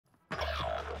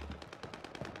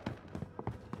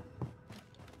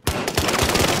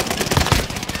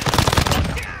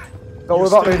Don't worry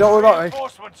about me, don't worry about me.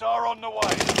 Reinforcements are on the way.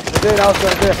 They're doing out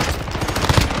there.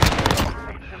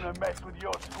 Teach them to mess with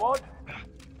your squad.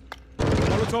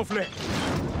 Molotov lit.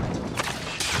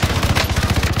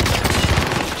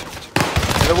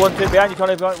 There's one two behind you,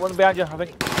 Tony. One behind you, I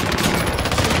think.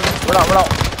 Run out, run out.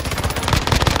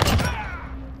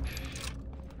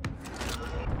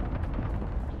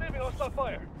 Receiving hostile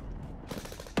fire.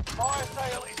 Fire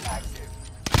sale is active.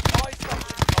 Fire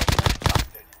station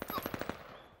constructed.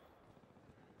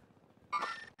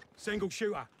 Single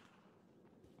shooter.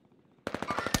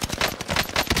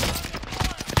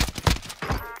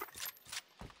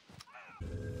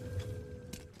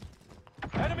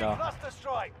 Enemy cluster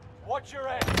strike. Watch your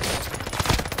head.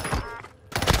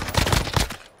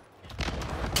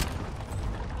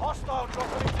 Hostile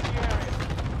dropping into the area.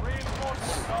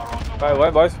 Reinforcements are on the way. Right away,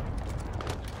 boys.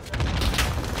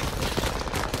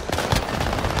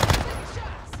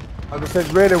 I just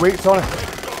said really weak, Tony.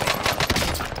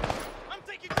 I'm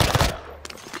taking fire.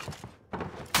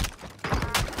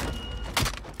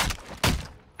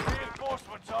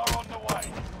 Reinforcements are on the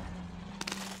way.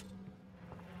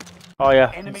 Oh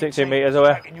yeah, Enemy 16 team meters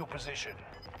away. in your position.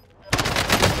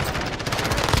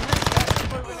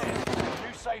 Moving in.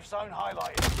 New safe zone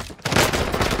highlighted.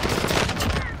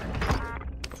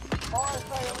 Fire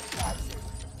sale is active.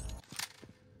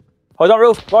 Oh, he's on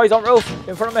roof. Boys, on roof.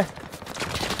 In front of me.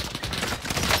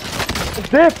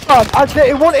 Diff, man!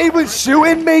 He wasn't even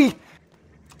shooting me!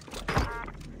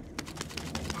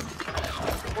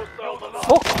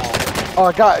 Fuck! Oh,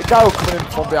 a guy will come in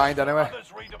from behind anyway. Others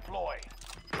redeploy.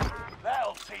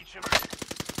 That'll teach him.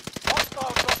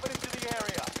 Hostile dropping into the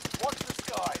area. Watch the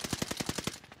skies.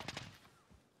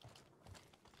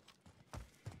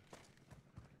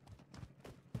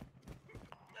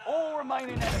 All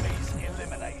remaining enemies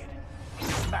eliminated.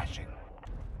 Smashing.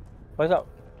 Where's that?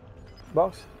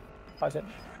 Box? That's it.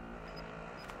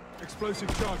 Explosive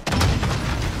charge.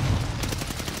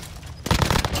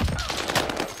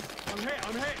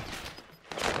 I'm hit.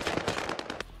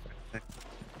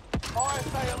 Fire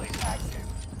sale is active.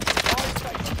 Fire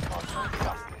station control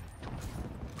adjusted.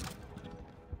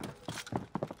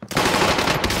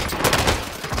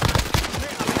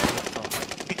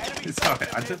 Sorry,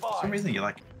 for some reason you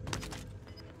like.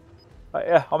 Right,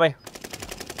 yeah, on me.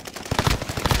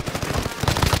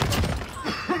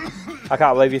 I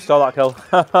can't believe you stole that kill.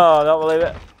 I don't believe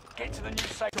it. Get to the new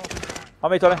sector. On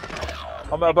me, Tony.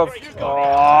 On me above.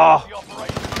 Oh.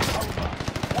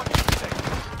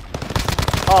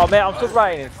 Oh, mate, I'm stood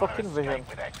right in fucking vision.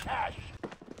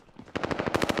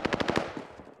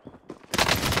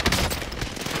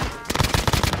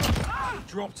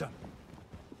 Dropped him.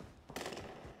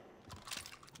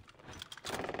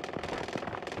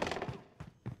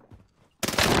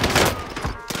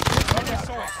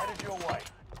 Headed your way.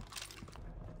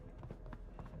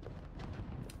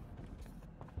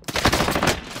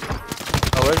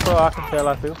 Oh, where's the I can tell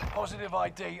I feel. Positive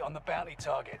ID on the bounty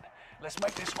target. Let's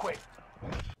make this quick.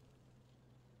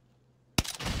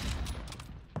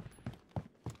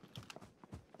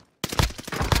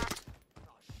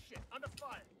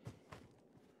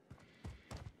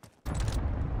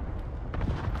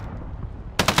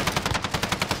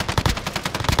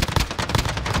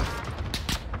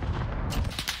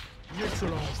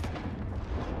 Neutralized.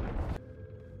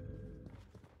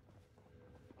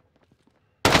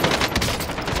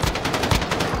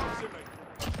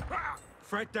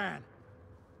 Threat down.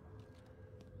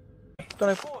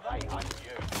 Tony. Before they hunt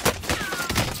you.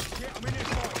 Yeah, I'm in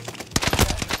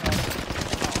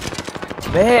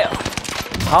here. Mate,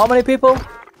 how many people? How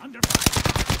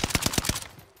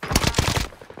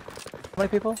many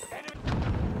people?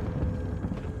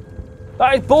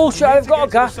 That is bullshit, I've got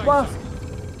a gas mask.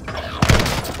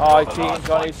 Oh, he's cheating,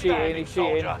 Johnny, he's cheating, he's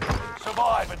cheating.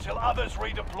 Survive until others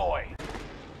redeploy.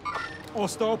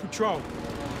 Hostile patrol.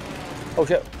 Oh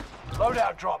shit.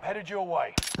 Loadout drop headed your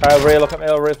way. Over here, look at me,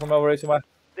 over here, from over here somewhere.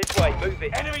 This way, move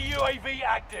it. Enemy UAV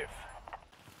active.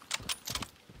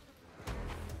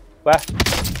 Where?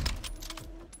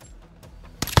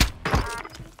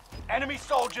 Enemy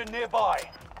soldier nearby.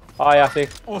 Oh yeah, I see.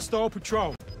 Hostile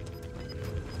patrol.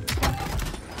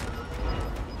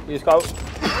 You just go.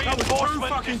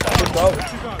 Reinforcement fucking disabled. Go. Good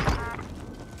to go.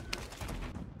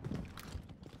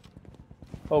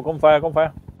 Oh, gunfire,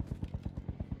 gunfire.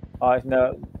 Oh, it's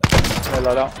no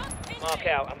loadout. Mark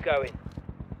out, I'm going.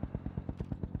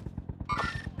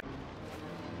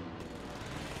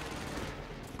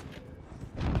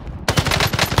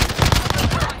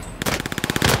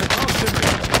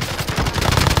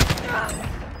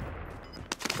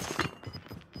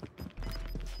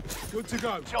 Good to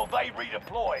go. Till they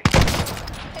redeploy.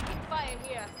 Taking fire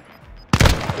here.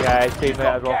 Yeah, he's You've teammate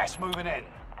got as well. gas moving in.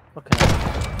 Okay.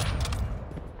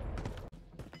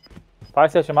 Fire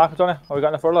station marker, Tony. Are we got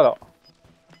enough for a lot?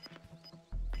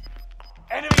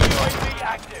 Enemy UAV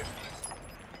active.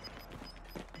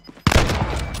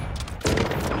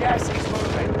 Gas is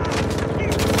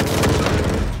moving.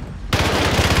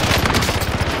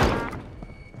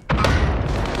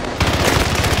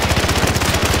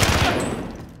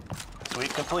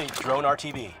 Sweep complete. Drone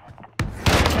RTB.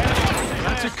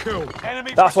 That's a kill.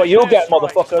 Enemy That's what you'll get, precision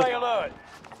airstrike. motherfucker. Stay alert.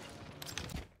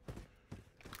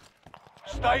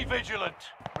 Stay vigilant.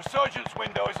 Resurgence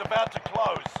window is about to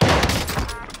close.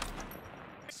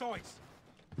 Sights.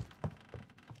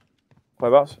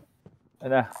 Whereabouts? In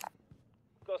there.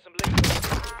 Got some lead.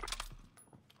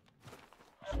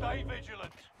 Stay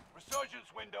vigilant. Resurgence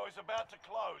window is about to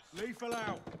close. Lethal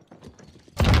out.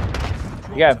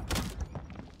 Again.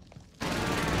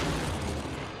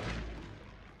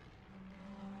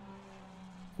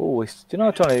 Oh, do you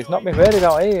know, Tony, it's not been raided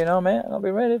out here, you know, mate. Not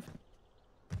been raided.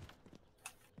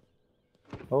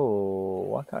 Oh,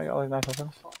 why can't I get all these nice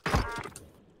weapons?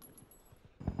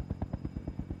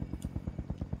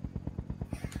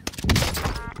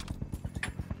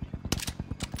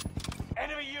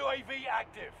 Enemy UAV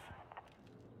active.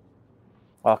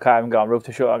 Oh, I can't even get on roof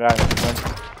to shoot that guy.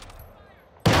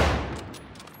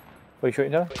 Where are you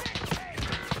shooting, Tony?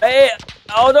 Hey!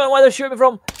 Oh, I don't know where they're shooting me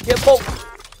from. Get bolt.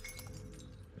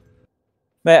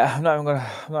 Mate, I'm not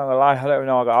gonna lie. I don't even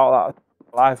know I got out of that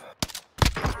alive.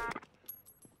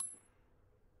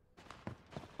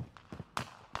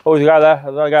 Oh, there's a guy there.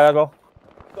 There's another guy there as well.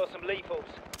 Got some lethals.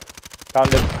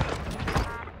 Found him.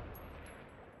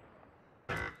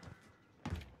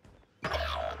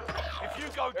 If you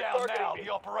go down now, the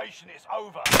operation is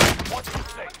over. Watch your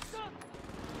six.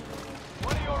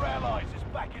 One of your allies is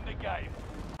back in the game.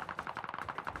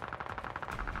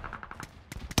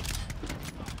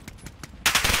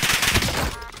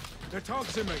 They're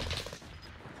targeting me.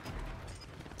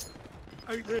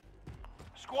 Ain't there.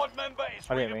 Squad member is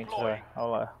I didn't mean to. redeploying.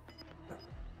 I'll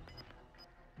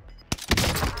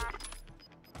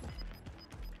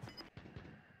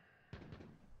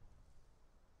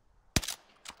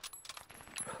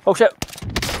Oh shit!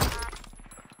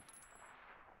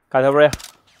 Guys over here.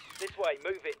 This way,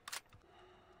 move it.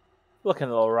 Looking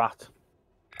a little rat.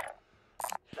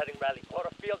 Setting rally. Or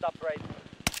a field upgrade.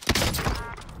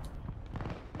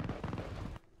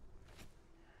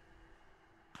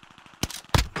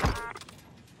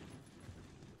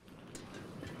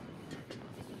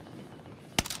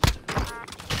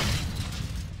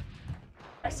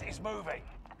 Gas is moving.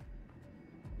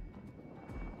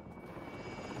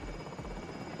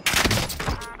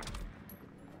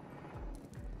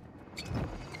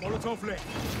 Molotov lit.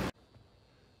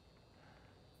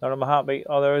 Not on my heartbeat.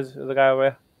 Oh, there's a guy over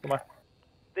here. Come on.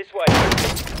 This way, move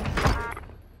it.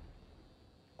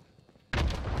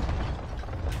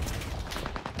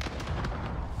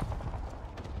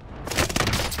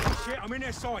 Shit, I'm in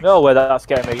their sights. No way that's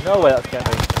getting me. No way that's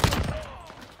getting me.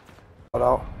 Got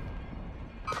out.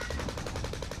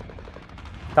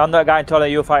 Down that guy in toilet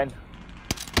you were fighting.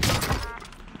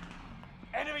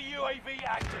 Enemy UAV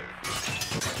active.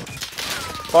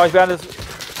 Boys behind us.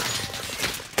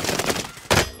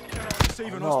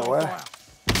 Receiving No hostile way. fire.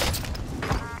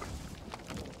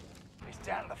 It's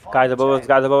down to the final Guys above us. 10.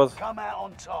 Guys above us. Come out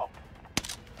on top.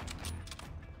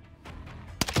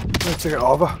 Need to get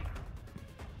over.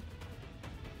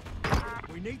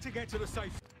 We need to get to the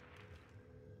safe.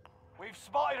 We've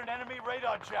spotted an enemy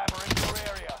radar jammer in your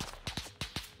area.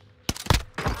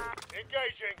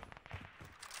 Engaging.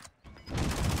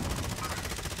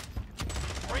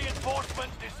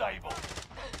 Reinforcement disabled.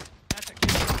 That's a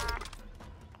kill.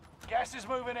 Gas is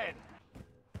moving in.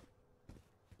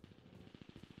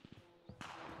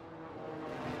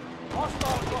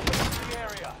 Hostiles dropping into the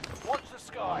area. Watch the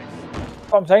skies.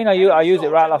 What I'm saying, I use it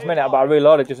right last minute, but I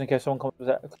reload it just in case someone comes.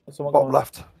 Bottom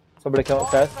left. Somebody comes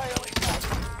Fire upstairs. sale is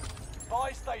active.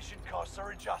 Buy station costs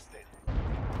are adjusted.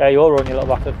 Yeah, you all run, you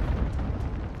little bastard.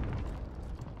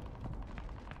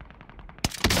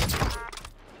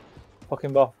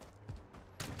 Fucking ball.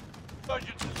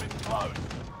 Surgeons has been closed.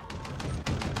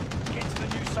 Get to the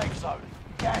new safe zone.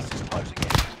 Gas is closing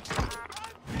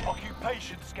in.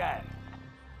 Occupation scan.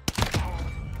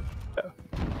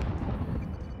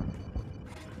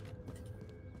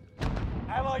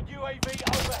 Allied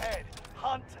UAV overhead.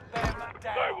 Hunt them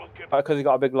down. Because he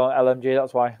got a big long LMG,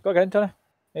 that's why. Go again, Tony.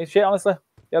 He's shit, honestly.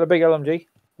 He had a big LMG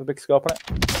with a big scope on it.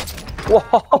 Whoa!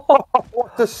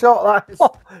 What a shot that is.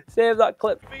 Save that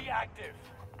clip. Be active.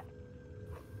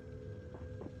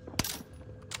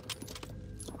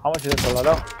 How much is it for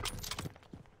that?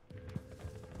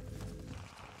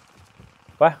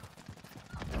 Where?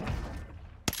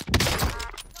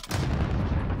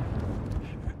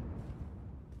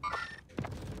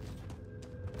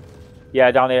 Yeah,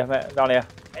 down here, mate. Down here.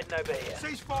 Heading over here.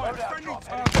 Ceasefire. Loadout Friendly drop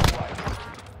target. heading your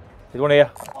way. There's one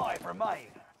here. 5 remain.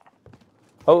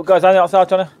 Oh, guys, down the outside,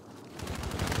 Johnny.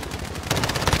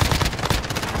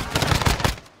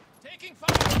 Taking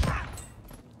fire.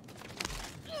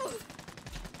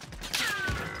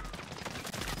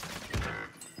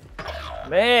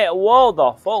 Mate, what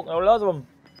the fuck? There were loads of them.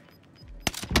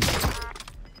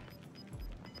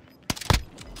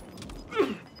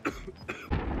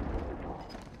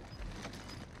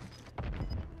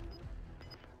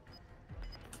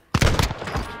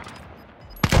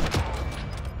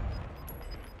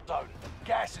 Zone.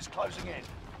 Gas is closing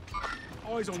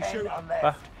in. Eyes on 10 shoot. are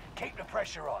left. Keep the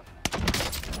pressure on.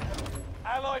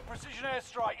 Allied precision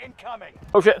airstrike incoming.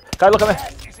 Oh shit, guy, look at me.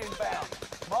 Gas is inbound.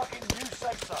 Marking new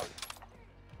safe zone.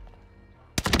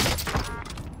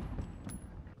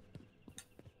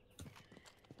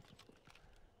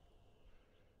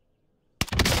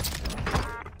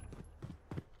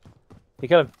 You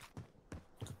kill him.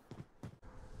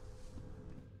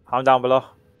 I'm down below.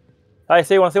 Hey,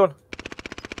 see one, see one.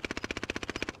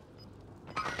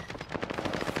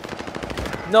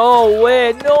 No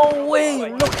way, no way!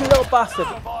 Lucky little bastard.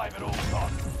 Survive at all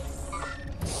costs.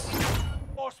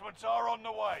 Reinforcements are on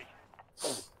the way.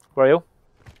 Where are you?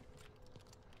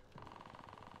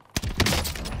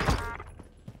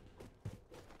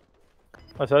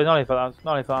 Oh, sorry, not any plants.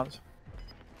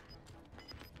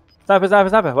 Sniper, sniper,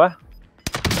 sniper, where?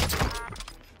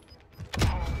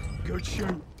 Good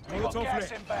shoot. We've got Molotov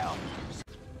gas lit. inbound.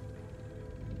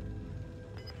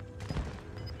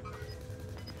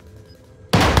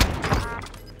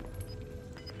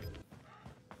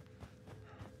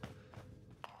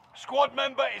 Squad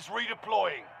member is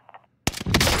redeploying.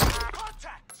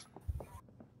 Contact!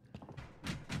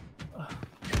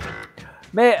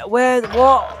 Mate, where,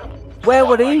 what? Where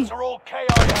were he? Squad mates are all KIA.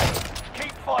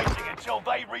 Keep fighting until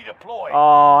they redeploy.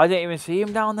 Oh, I didn't even see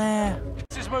him down there.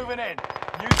 This is moving in.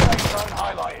 New safe zone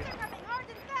highlighted.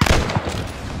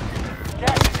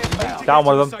 Gas is inbound. Down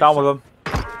one of them, down one of them.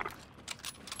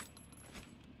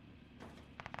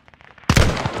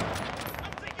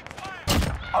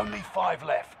 Only 5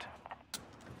 left.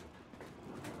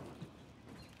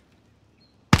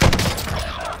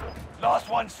 Last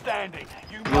one standing.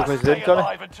 You must guys stay did, Johnny?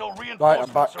 alive until I'm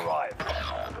reinforcements back. arrive.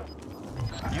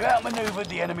 You outmaneuvered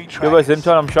the enemy You guys train. didn't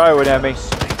I'm sure with me.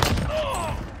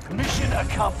 Mission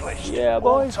accomplished. Yeah, All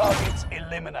boys. targets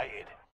eliminated.